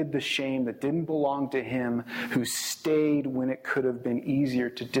rejected the shame that didn't belong to him, who stayed when it could have been easier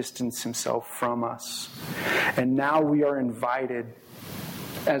to distance himself from us. And now we are invited,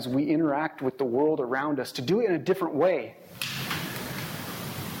 as we interact with the world around us, to do it in a different way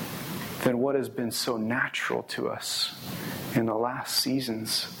than what has been so natural to us in the last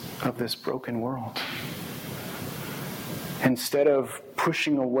seasons of this broken world. Instead of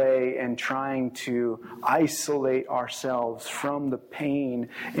pushing away and trying to isolate ourselves from the pain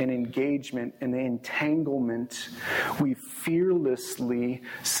and engagement and the entanglement, we fearlessly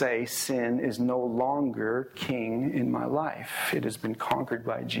say sin is no longer king in my life. It has been conquered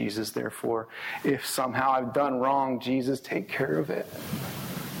by Jesus. Therefore, if somehow I've done wrong, Jesus, take care of it.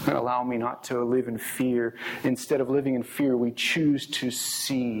 And allow me not to live in fear. Instead of living in fear, we choose to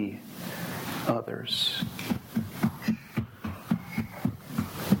see others.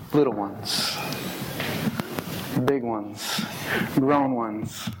 Little ones, big ones, grown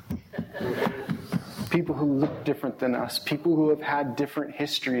ones, people who look different than us, people who have had different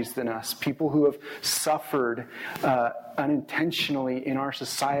histories than us, people who have suffered unintentionally in our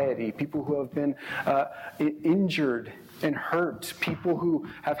society, people who have been injured and hurt, people who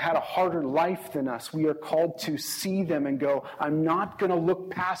have had a harder life than us. We are called to see them and go, I'm not going to look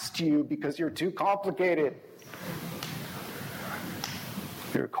past you because you're too complicated.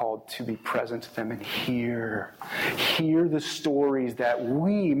 We are called to be present to them and hear the stories that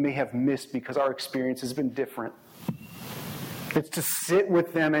we may have missed because our experience has been different. It's to sit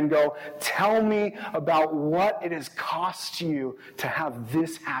with them and go, tell me about what it has cost you to have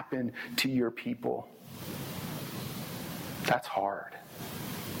this happen to your people. That's hard.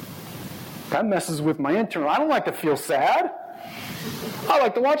 That messes with my internal. I don't like to feel sad. I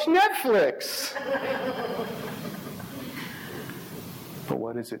like to watch Netflix. But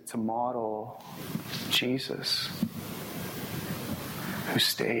what is it to model Jesus, who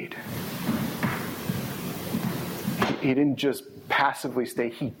stayed? He didn't just passively stay.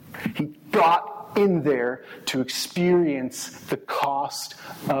 He got in there to experience the cost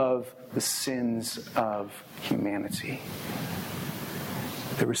of the sins of humanity.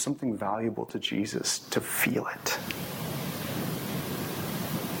 There was something valuable to Jesus to feel it.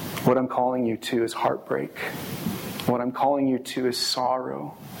 What I'm calling you to is heartbreak. What I'm calling you to is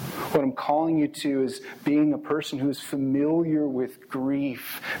sorrow. What I'm calling you to is being a person who is familiar with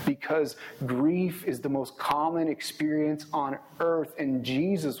grief, because grief is the most common experience on earth, and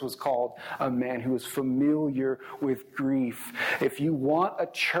Jesus was called a man who was familiar with grief. If you want a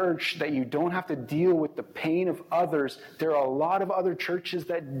church that you don't have to deal with the pain of others, there are a lot of other churches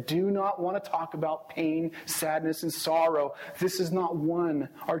that do not want to talk about pain, sadness, and sorrow. This is not one.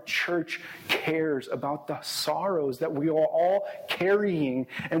 Our church cares about the sorrows that we are all carrying,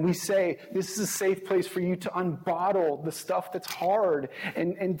 and we say, this is a safe place for you to unbottle the stuff that's hard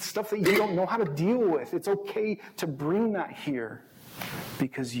and stuff that you don't know how to deal with. It's okay to bring that here,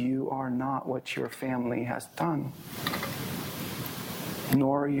 because you are not what your family has done.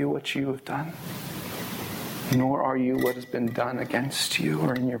 Nor are you what you have done. Nor are you what has been done against you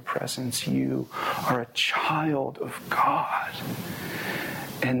or in your presence. You are a child of God.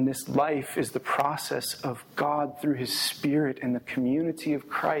 And this life is the process of God through His Spirit and the community of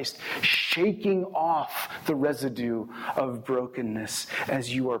Christ shaking off the residue of brokenness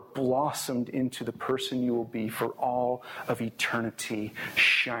as you are blossomed into the person you will be for all of eternity,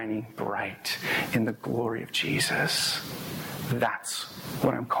 shining bright in the glory of Jesus. That's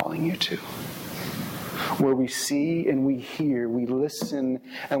what I'm calling you to. Where we see and we hear, we listen,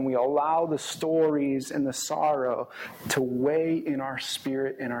 and we allow the stories and the sorrow to weigh in our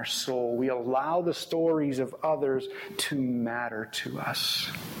spirit and our soul. We allow the stories of others to matter to us.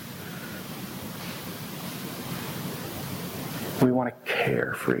 We want to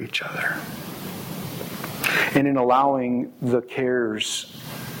care for each other. And in allowing the cares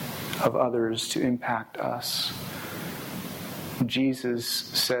of others to impact us, Jesus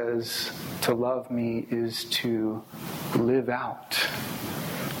says to love me is to live out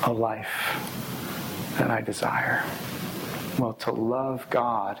a life that I desire. Well, to love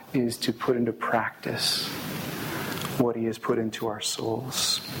God is to put into practice what He has put into our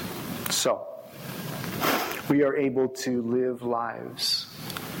souls. So, we are able to live lives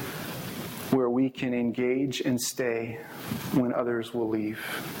where we can engage and stay when others will leave.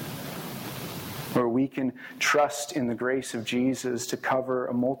 where we can trust in the grace of Jesus to cover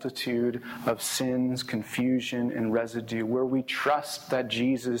a multitude of sins, confusion, and residue, where we trust that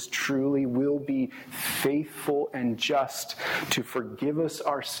Jesus truly will be faithful and just to forgive us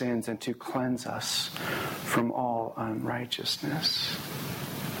our sins and to cleanse us from all unrighteousness.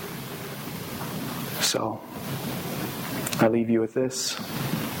 So, I leave you with this.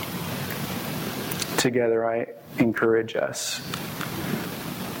 Together, I encourage us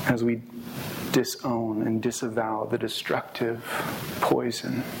as we disown and disavow the destructive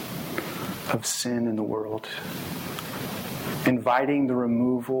poison of sin in the world, inviting the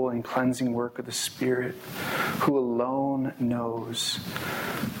removal and cleansing work of the Spirit, who alone knows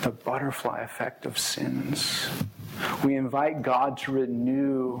the butterfly effect of sins. We invite God to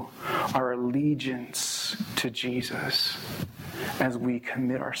renew our allegiance to Jesus as we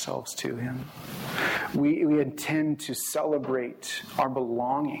commit ourselves to Him. We intend to celebrate our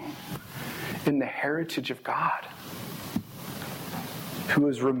belonging in the heritage of God, who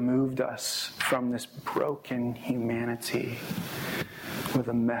has removed us from this broken humanity with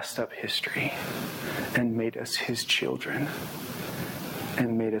a messed up history and made us His children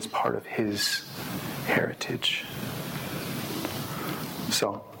and made us part of His heritage.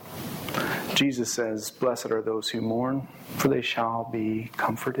 So, Jesus says, "Blessed are those who mourn, for they shall be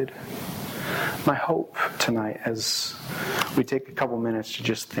comforted." My hope tonight, as we take a couple minutes to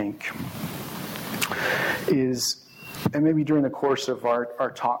just think, is, and maybe during the course of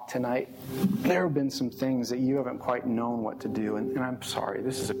our talk tonight, there have been some things that you haven't quite known what to do, and I'm sorry,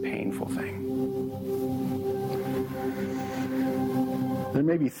 this is a painful thing. There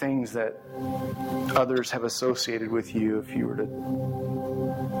may be things that others have associated with you if you were to,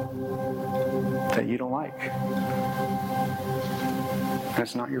 that you don't like. And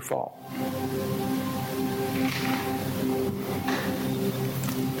it's not your fault.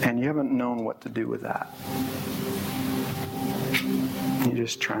 And you haven't known what to do with that. You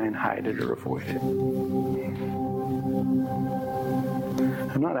just try and hide it or avoid it.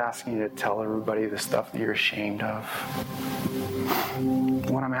 I'm not asking you to tell everybody the stuff that you're ashamed of.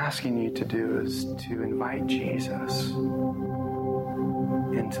 What I'm asking you to do is to invite Jesus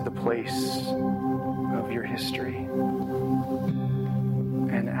into the place of your history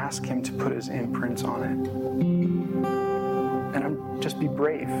and ask Him to put His imprints on it. And just be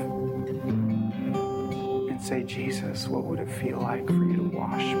brave and say, "Jesus, what would it feel like for you to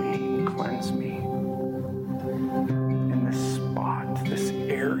wash me, cleanse me in this spot, this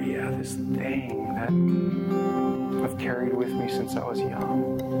area, this thing that I've carried with me since I was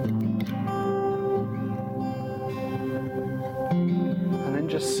young?" And then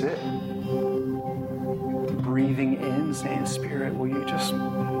just sit, breathing in, saying, "Spirit, will you just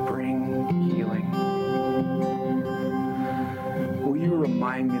bring healing? Will you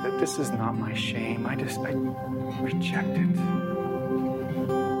remind me that this is not my shame? I reject it.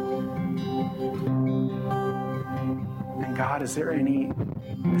 And God, is there any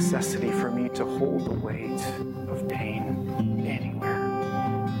necessity for me to hold the weight of pain anywhere?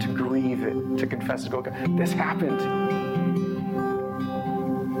 To grieve it, to confess it, go, this happened."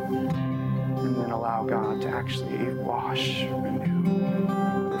 And then allow God to actually wash, renew,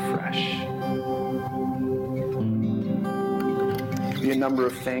 refresh. Be a number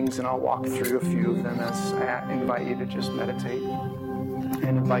of things, and I'll walk through a few of them as I invite you to just meditate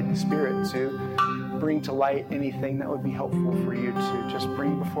and invite the Spirit to bring to light anything that would be helpful for you to just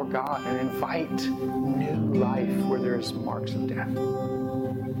bring before God and invite new life where there's marks of death.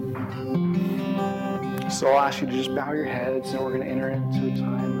 So I'll ask you to just bow your heads, and we're going to enter into a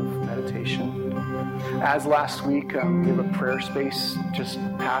time of meditation. As last week, we have a prayer space just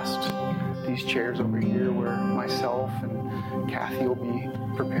past these chairs over here where myself and Kathy will be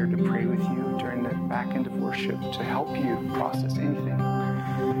prepared to pray with you during the back end of worship to help you process anything.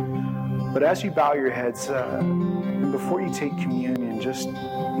 But as you bow your heads, and before you take communion, just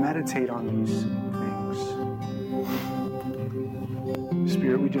meditate on these things.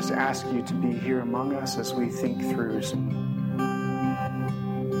 Spirit, we just ask you to be here among us as we think through some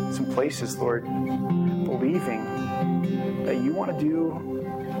places, Lord, believing that you want to do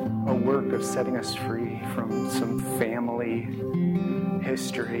a work of setting us free from some family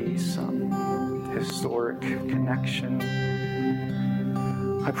history, some historic connection.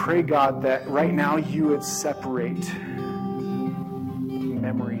 I pray, God, that right now you would separate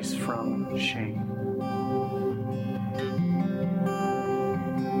memories from shame.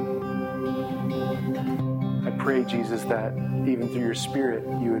 I pray, Jesus, that even through your Spirit,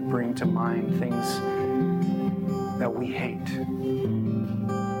 you would bring to mind things that we hate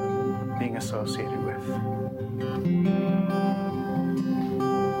being associated with.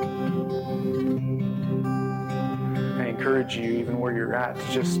 encourage you, even where you're at,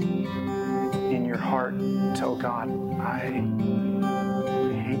 to just in your heart tell God, I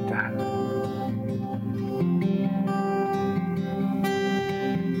hate that.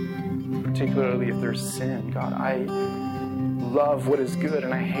 Particularly if there's sin, God, I love what is good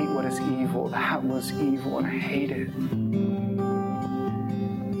and I hate what is evil. That was evil and I hate it.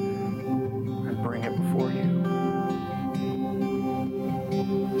 I bring it before you.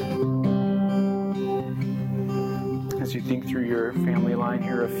 As you think through your family line,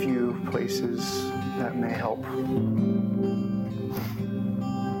 here are a few places that may help.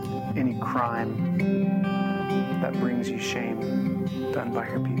 Any crime that brings you shame done by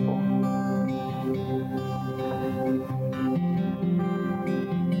your people.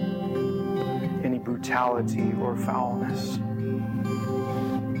 Any brutality or foulness.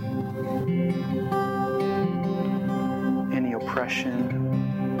 Any oppression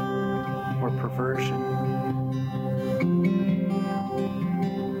or perversion.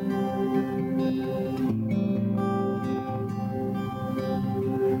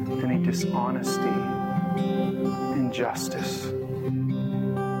 Dishonesty, injustice.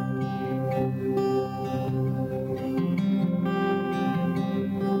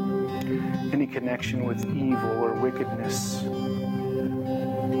 Any connection with evil or wickedness.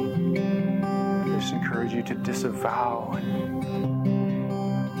 I just encourage you to disavow and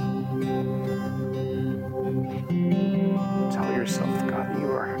tell yourself, God, that you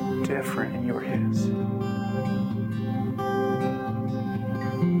are different and you are His.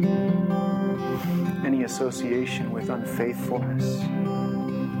 Any association with unfaithfulness.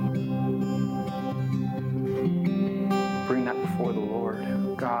 Bring that before the Lord.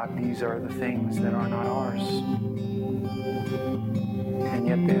 God, these are the things that are not ours. And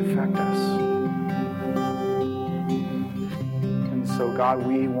yet they affect us. And so, God,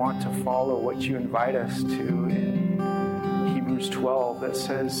 we want to follow what you invite us to in Hebrews 12 that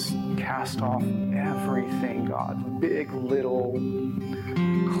says, cast off everything, God, big, little,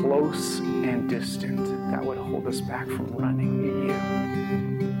 close and distant, that would hold us back from running to you.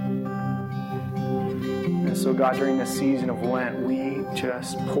 And so, God, during this season of Lent, we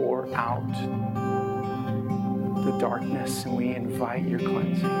just pour out the darkness and we invite your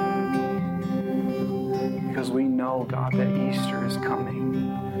cleansing. Because we know, God, that Easter is coming.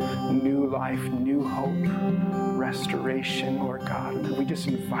 New life, new hope, restoration, Lord God. And we just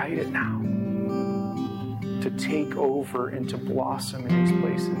invite it now to take over and to blossom in these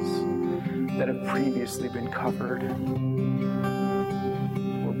places that have previously been covered or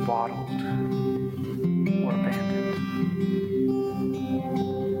bottled or abandoned.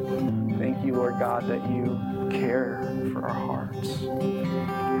 Thank you, Lord God, that you care for our hearts,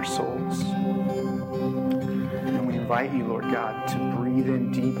 our souls. And we invite you, Lord God, to breathe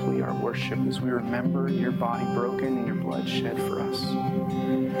in deeply our worship as we remember your body broken and your blood shed for us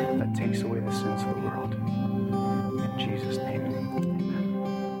that takes away the sins of the world. In Jesus' name.